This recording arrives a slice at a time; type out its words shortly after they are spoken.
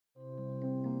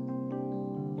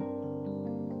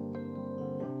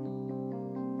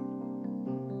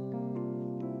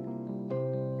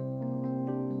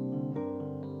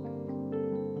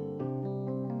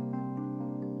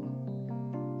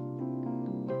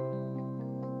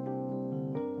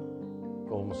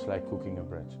almost like cooking a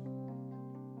bread.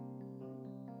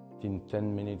 In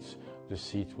 10 minutes, the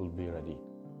seat will be ready.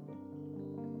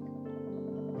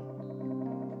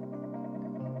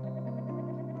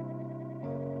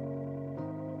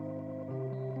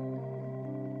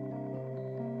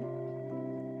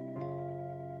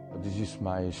 This is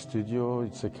my studio.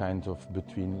 It's a kind of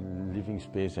between living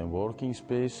space and working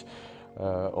space,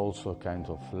 also a kind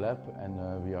of lab,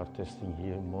 and we are testing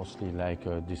here mostly like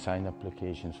design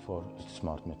applications for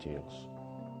smart materials.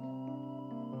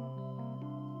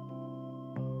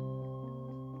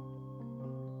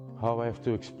 How I have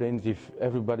to explain it, if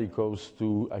everybody goes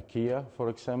to IKEA, for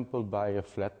example, buy a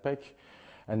flat pack,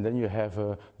 and then you have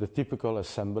the typical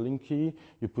assembling key,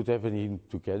 you put everything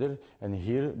together, and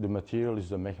here the material is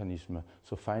the mechanism.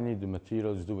 So finally the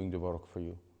material is doing the work for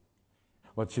you.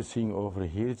 What you're seeing over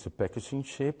here, it's a packaging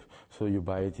shape, so you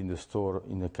buy it in the store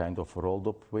in a kind of rolled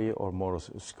up way or more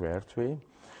a squared way.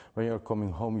 When you're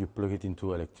coming home, you plug it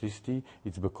into electricity,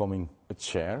 it's becoming a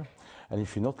chair, and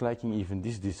if you're not liking even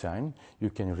this design, you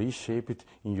can reshape it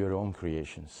in your own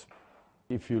creations.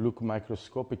 If you look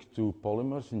microscopic to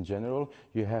polymers in general,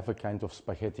 you have a kind of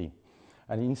spaghetti.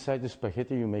 And inside the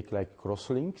spaghetti you make like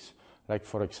crosslinks, like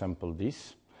for example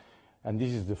this. And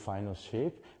this is the final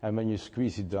shape. And when you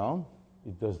squeeze it down,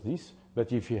 it does this.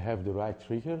 But if you have the right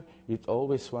trigger, it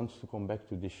always wants to come back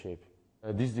to this shape.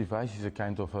 This device is a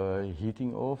kind of a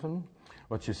heating oven.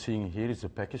 What you're seeing here is a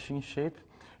packaging shape.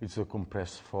 It's a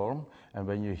compressed form, and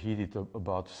when you heat it up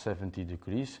about 70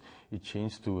 degrees, it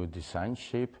changes to a design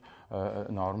shape,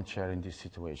 an armchair in this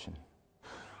situation.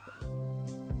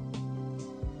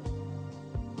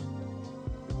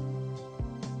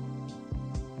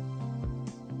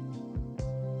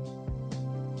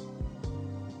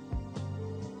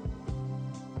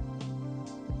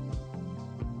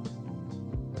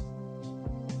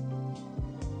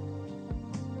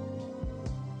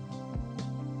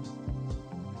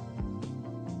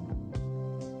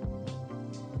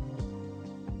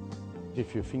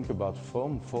 If you think about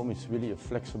foam, foam is really a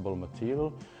flexible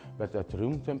material, but at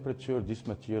room temperature this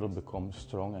material becomes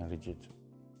strong and rigid.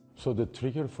 So the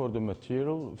trigger for the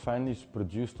material finally is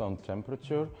produced on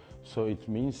temperature, so it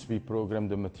means we program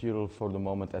the material for the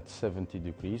moment at 70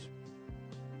 degrees.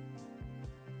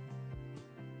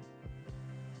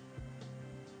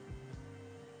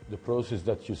 The process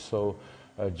that you saw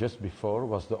just before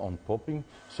was the on-popping,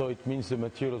 so it means the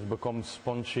materials become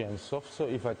spongy and soft, so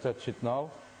if I touch it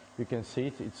now, you can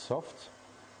see it's soft.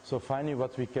 So finally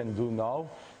what we can do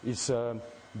now is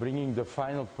bringing the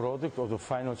final product or the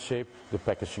final shape, the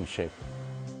packaging shape.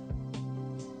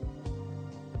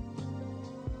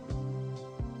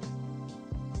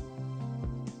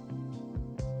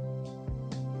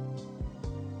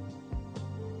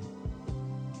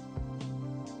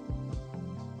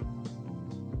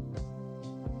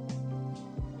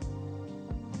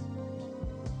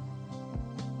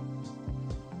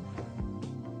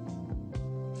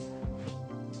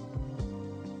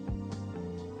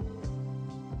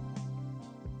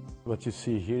 What you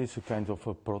see here is a kind of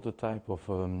a prototype of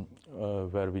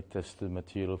where we test the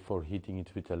material for heating it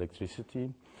with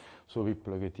electricity. So we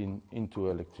plug it into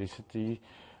electricity.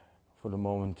 For the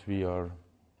moment we are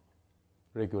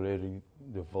regulating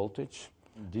the voltage.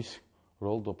 This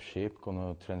rolled up shape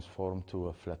gonna transform to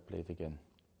a flat plate again.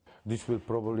 This will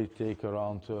probably take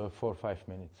around 4 or 5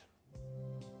 minutes.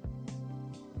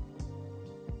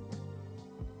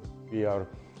 We are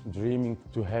dreaming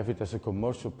to have it as a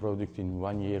commercial product in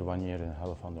 1 year, 1.5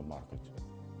 years on the market.